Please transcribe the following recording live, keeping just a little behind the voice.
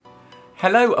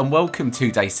Hello and welcome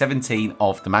to day 17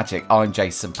 of The Magic. I'm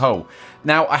Jason Paul.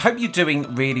 Now, I hope you're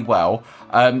doing really well.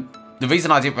 The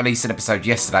reason I didn't release an episode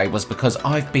yesterday was because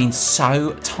I've been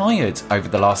so tired over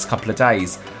the last couple of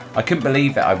days. I couldn't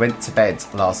believe it. I went to bed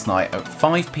last night at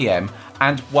 5 p.m.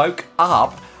 and woke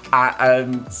up at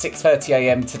 6:30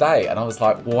 a.m. today. And I was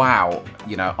like, wow,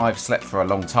 I've slept for a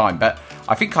long time, but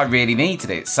I think I really needed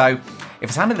it. So if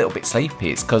I sound a little bit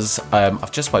sleepy, it's because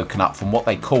I've just woken up from what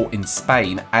they call in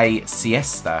Spain a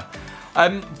siesta.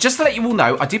 Just to let you all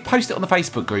know, I did post it on the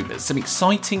Facebook group, some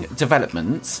exciting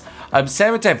developments.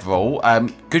 Sarah Deverell,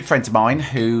 good friend of mine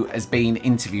who has been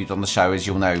interviewed on the show, as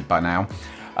you'll know by now,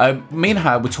 me and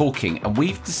her were talking and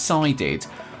we've decided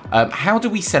how do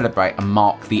we celebrate and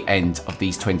mark the end of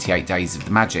these 28 days of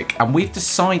the magic? And we've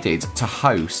decided to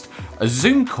host a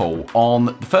Zoom call on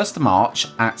the 1st of March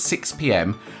at 6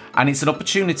 p.m. And it's an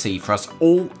opportunity for us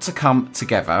all to come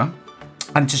together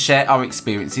and to share our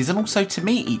experiences and also to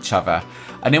meet each other.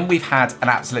 And then we've had an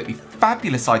absolutely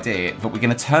fabulous idea that we're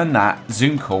going to turn that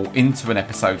Zoom call into an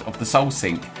episode of the Soul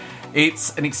Sync.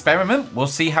 It's an experiment. We'll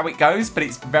see how it goes, but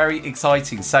it's very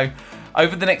exciting. So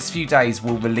over the next few days,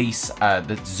 we'll release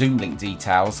the Zoom link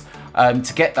details.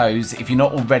 To get those, if you're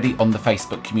not already on the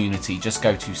Facebook community, just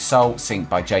go to Soul Sync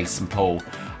by Jason Paul.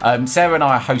 Sarah and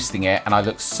I are hosting it, and I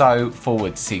look so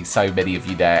forward to seeing so many of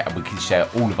you there, and we can share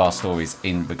all of our stories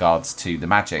in regards to the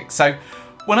magic. So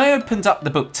when I opened up the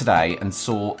book today and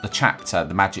saw the chapter,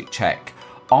 The Magic Check,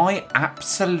 I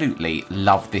absolutely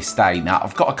love this day. Now,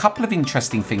 I've got a couple of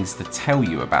interesting things to tell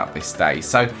you about this day.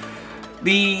 So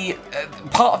the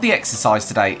part of the exercise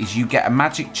today is you get a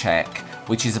magic check,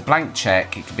 which is a blank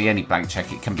check. It can be any blank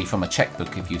check. It can be from a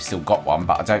checkbook if you've still got one,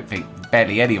 but I don't think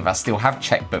barely any of us still have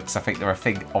checkbooks. I think they're a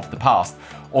thing of the past.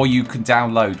 Or you can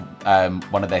download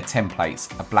one of their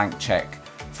templates, a blank check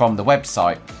from the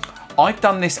website. I've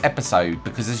done this episode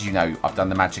because, as you know, I've done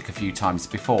the magic a few times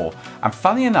before. And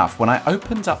funny enough, when I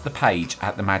opened up the page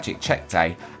at the Magic Check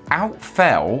Day, out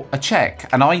fell a check.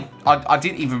 And I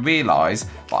didn't even realise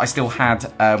that I still had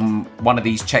one of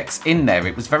these checks in there.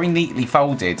 It was very neatly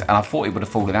folded, and I thought it would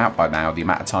have fallen out by now, the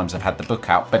amount of times I've had the book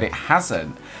out, but it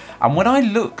hasn't. And when I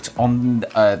looked on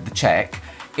the check,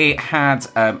 it had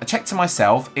a check to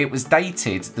myself. It was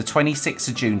dated the 26th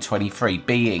of June 23,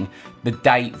 being the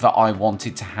date that I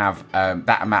wanted to have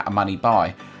that amount of money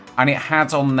by. And it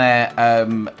had on there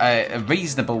a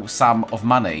reasonable sum of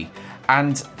money.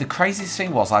 And the craziest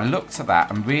thing was I looked at that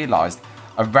and realised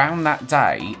around that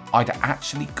day I'd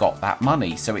actually got that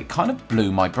money. So it kind of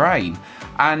blew my brain.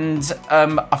 And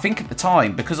I think at the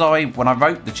time, because when I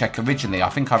wrote the cheque originally, I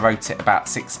think I wrote it about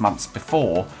 6 months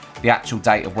before the actual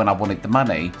date of when I wanted the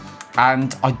money.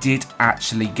 And I did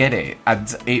actually get it.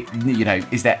 And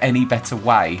is there any better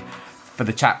way for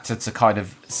the chapter to kind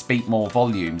of speak more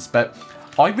volumes? But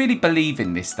I really believe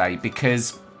in this day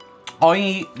because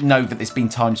I know that there's been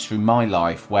times through my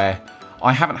life where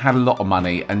I haven't had a lot of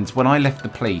money. And when I left the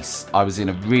police, I was in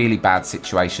a really bad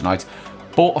situation. I'd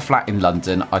bought a flat in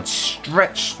London. I'd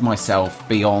stretched myself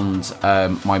beyond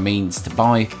my means to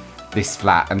buy this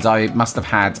flat, and I must have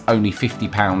had only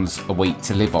 £50 a week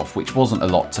to live off, which wasn't a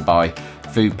lot to buy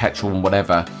food, petrol and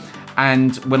whatever.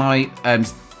 And when I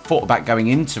thought about going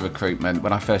into recruitment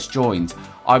when I first joined,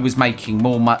 I was making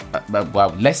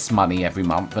less money every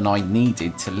month than I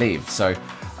needed to live. So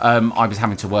I was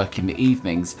having to work in the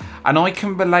evenings. And I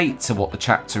can relate to what the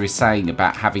chapter is saying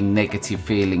about having negative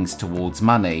feelings towards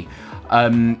money.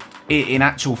 In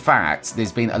actual fact,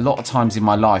 there's been a lot of times in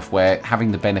my life where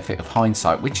having the benefit of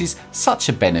hindsight, which is such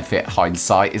a benefit,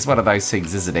 hindsight is one of those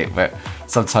things, isn't it? But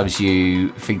sometimes you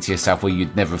think to yourself, well,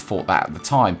 you'd never have thought that at the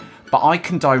time. But I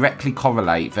can directly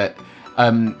correlate that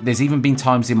there's even been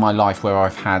times in my life where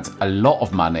I've had a lot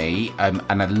of money and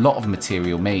a lot of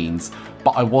material means,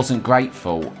 but I wasn't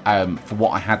grateful for what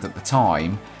I had at the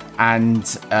time.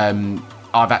 And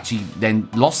I've actually then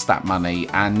lost that money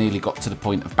and nearly got to the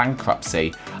point of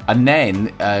bankruptcy. And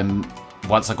then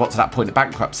once I got to that point of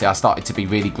bankruptcy, I started to be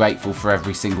really grateful for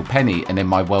every single penny. And then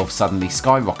my wealth suddenly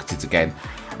skyrocketed again.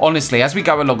 Honestly, as we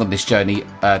go along on this journey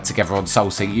together on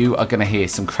Soul Sync, you are going to hear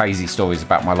some crazy stories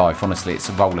about my life. Honestly, it's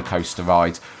a roller coaster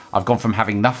ride. I've gone from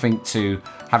having nothing to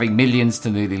having millions to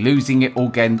nearly losing it all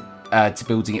again to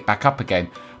building it back up again.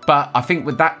 But I think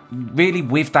with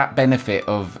that benefit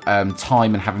of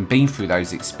time and having been through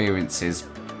those experiences,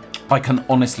 I can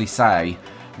honestly say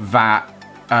that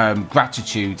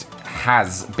gratitude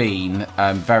has been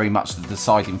very much the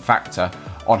deciding factor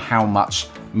on how much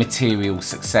material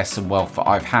success and wealth that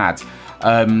I've had.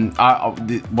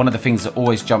 One of the things that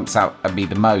always jumps out at me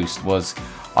the most was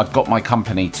I'd got my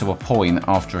company to a point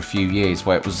after a few years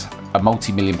where it was a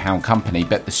multi-million-pound company,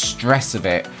 but the stress of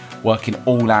it working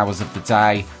all hours of the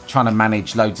day, trying to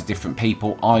manage loads of different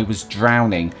people. I was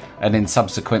drowning, and then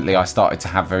subsequently I started to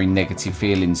have very negative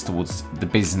feelings towards the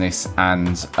business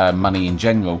and money in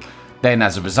general. Then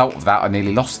as a result of that, I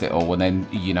nearly lost it all, and then,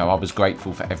 you know, I was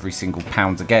grateful for every single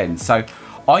pound again. So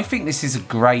I think this is a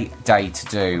great day to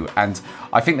do, and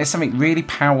I think there's something really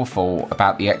powerful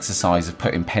about the exercise of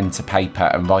putting pen to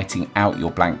paper and writing out your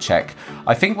blank check.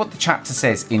 I think what the chapter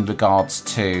says in regards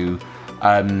to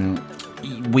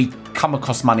we come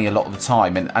across money a lot of the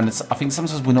time, and I think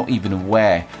sometimes we're not even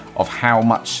aware of how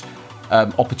much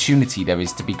opportunity there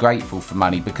is to be grateful for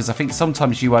money, because I think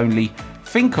sometimes you only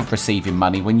think of receiving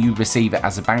money when you receive it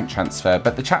as a bank transfer.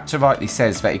 But the chapter rightly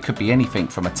says that it could be anything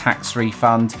from a tax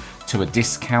refund to a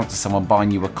discount to someone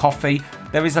buying you a coffee.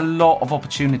 There is a lot of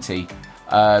opportunity,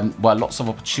 lots of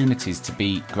opportunities to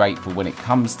be grateful when it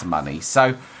comes to money.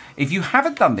 So if you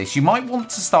haven't done this, you might want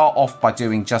to start off by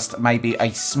doing just maybe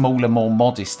a smaller, more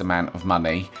modest amount of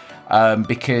money,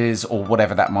 because, or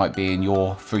whatever that might be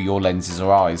through your lenses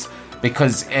or eyes.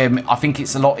 Because I think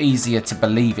it's a lot easier to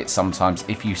believe it sometimes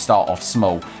if you start off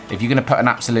small. If you're going to put an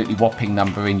absolutely whopping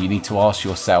number in, you need to ask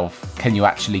yourself, can you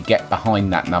actually get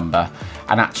behind that number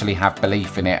and actually have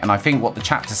belief in it? And I think what the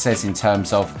chapter says in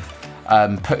terms of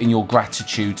putting your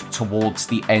gratitude towards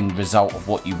the end result of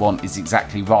what you want is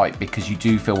exactly right, because you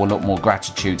do feel a lot more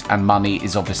gratitude, and money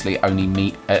is obviously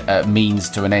only a means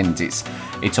to an end.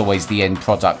 It's always the end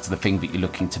product, the thing that you're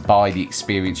looking to buy, the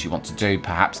experience you want to do,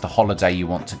 perhaps the holiday you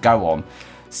want to go on.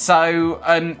 So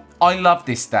I love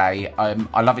this day.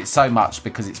 I love it so much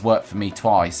because it's worked for me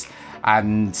twice,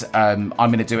 and I'm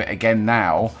going to do it again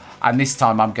now, and this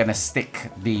time I'm going to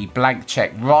stick the blank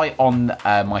check right on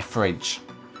my fridge.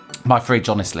 My fridge,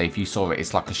 honestly, if you saw it,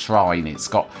 it's like a shrine. It's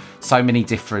got so many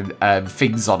different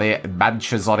things on it, and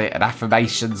mantras on it, and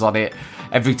affirmations on it.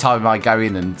 Every time I go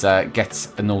in and get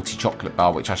a naughty chocolate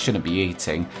bar, which I shouldn't be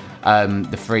eating,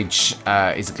 the fridge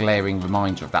is a glaring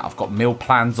reminder of that. I've got meal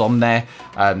plans on there.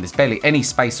 There's barely any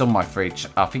space on my fridge.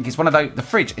 I think it's one of those. The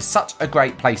fridge is such a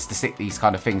great place to stick these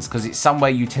kind of things, because it's somewhere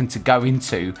you tend to go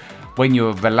into when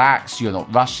you're relaxed, you're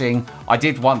not rushing. I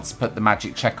did once put the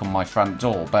magic check on my front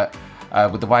door, but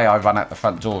with the way I run out the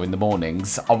front door in the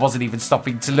mornings, I wasn't even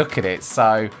stopping to look at it.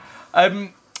 So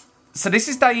this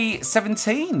is day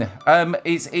 17.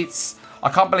 It's I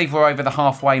can't believe we're over the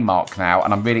halfway mark now,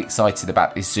 and I'm really excited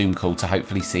about this Zoom call to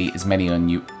hopefully see as many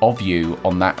of you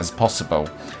on that as possible.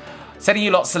 Sending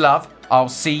you lots of love. I'll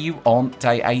see you on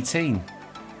day 18.